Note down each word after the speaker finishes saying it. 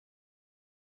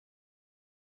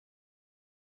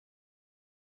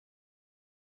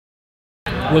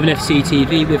With an FC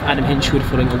TV with Adam Hinshelwood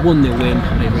following a 1-0 win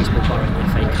over Eastbourne Borough in the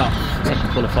FA Cup, second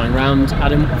qualifying round.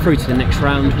 Adam, through to the next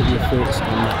round, what are your thoughts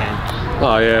on that game?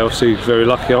 Oh yeah, obviously very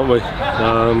lucky, aren't we?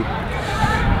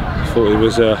 Thought it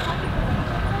was a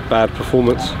bad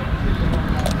performance.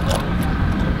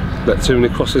 Let too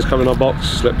many crosses come in our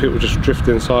box, let people just drift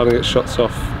inside and get shots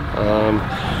off.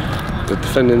 The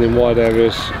defending in wide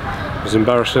areas was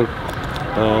embarrassing.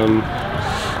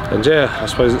 And yeah, I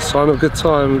suppose it's a sign of a good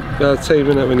team,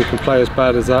 isn't it, when you can play as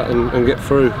bad as that and get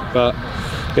through. But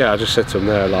yeah, I just said to them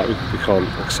there, like, we can't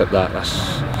accept that.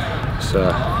 It's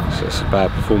a bad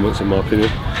performance in my opinion.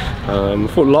 I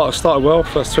thought Light started well,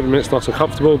 first 20 minutes nice and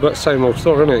comfortable, but same old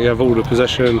story, isn't it? You have all the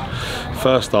possession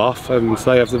first half and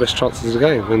they have the best chances of the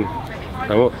game. And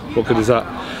what good is that?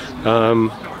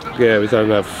 Yeah, we don't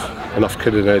have enough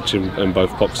killing edge in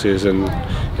both boxes, and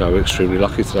we're extremely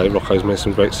lucky today. Rocco's made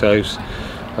some great saves.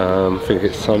 I think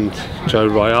it summed Joe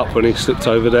right up when he slipped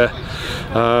over there.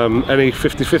 Any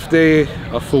 50-50,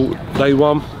 I thought they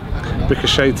won,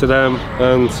 ricocheted to them,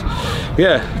 and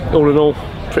yeah, all in all,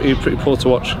 pretty poor to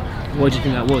watch. What do you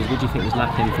think that was? What do you think was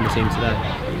lacking from the team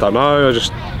today? Don't know, I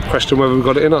just question whether we've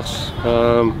got it in us.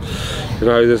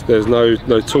 There's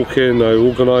no talking, no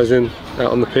organising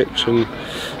out on the pitch, and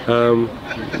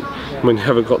when you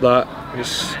haven't got that,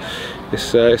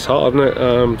 it's hard, isn't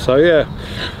it? So yeah,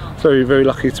 very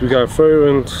lucky to be going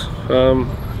through, and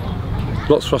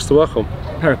lots for us to work on.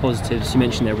 A pair of positives, you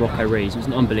mentioned there Rocco Rees. It was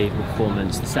an unbelievable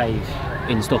performance. The save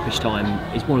in stoppage time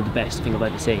is one of the best I think I've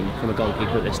ever seen from a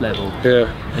goalkeeper at this level.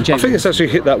 Yeah, and I think it's actually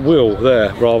hit that wheel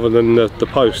there rather than the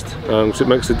post, because it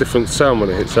makes a different sound when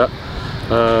it hits that.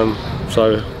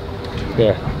 So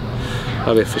yeah,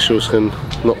 how the officials can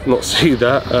not see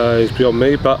that is beyond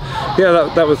me. But yeah,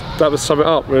 that would sum it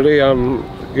up really.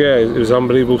 Yeah, it was an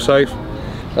unbelievable save.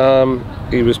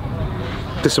 He was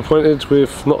disappointed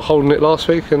with not holding it last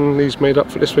week, and he's made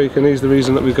up for this week, and he's the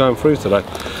reason that we're going through today.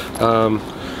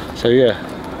 So yeah,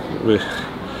 we've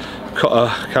got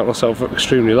to count ourselves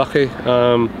extremely lucky.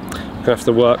 We're going to have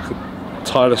to work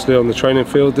tirelessly on the training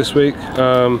field this week.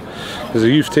 There's a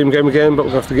youth team game again, but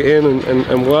we're going to have to get in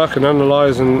and work and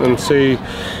analyse and see,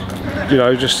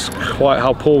 just quite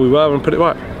how poor we were and put it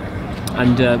right.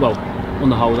 And well, on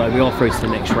the whole though, we are through to the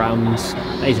next round.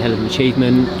 That is a hell of an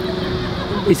achievement.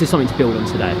 Is there something to build on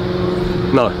today?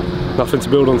 No, nothing to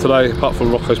build on today apart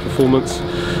from Rocco's performance,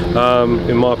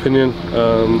 in my opinion.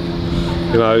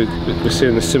 We're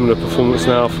seeing a similar performance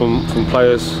now from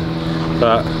players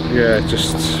that, yeah,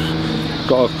 just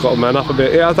got to man up a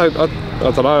bit. Yeah, I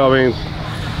don't know, I mean,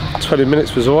 20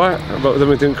 minutes was alright, but then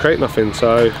we didn't create nothing.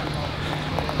 So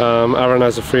Aaron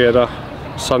has a free header,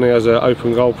 Sonny has an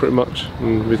open goal pretty much,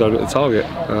 and we don't hit the target.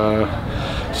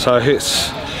 So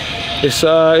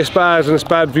it's bad, and it's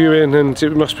bad viewing, and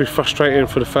it must be frustrating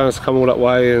for the fans to come all that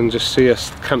way and just see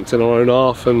us camped in our own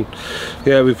half. And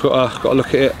yeah, we've got to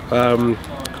look at it,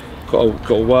 got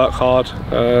to work hard,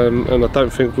 and I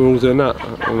don't think we're all doing that.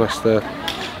 And that's the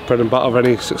bread and butter of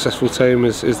any successful team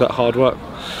is that hard work.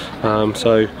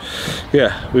 So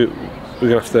yeah, we're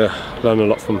going to have to learn a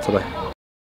lot from today.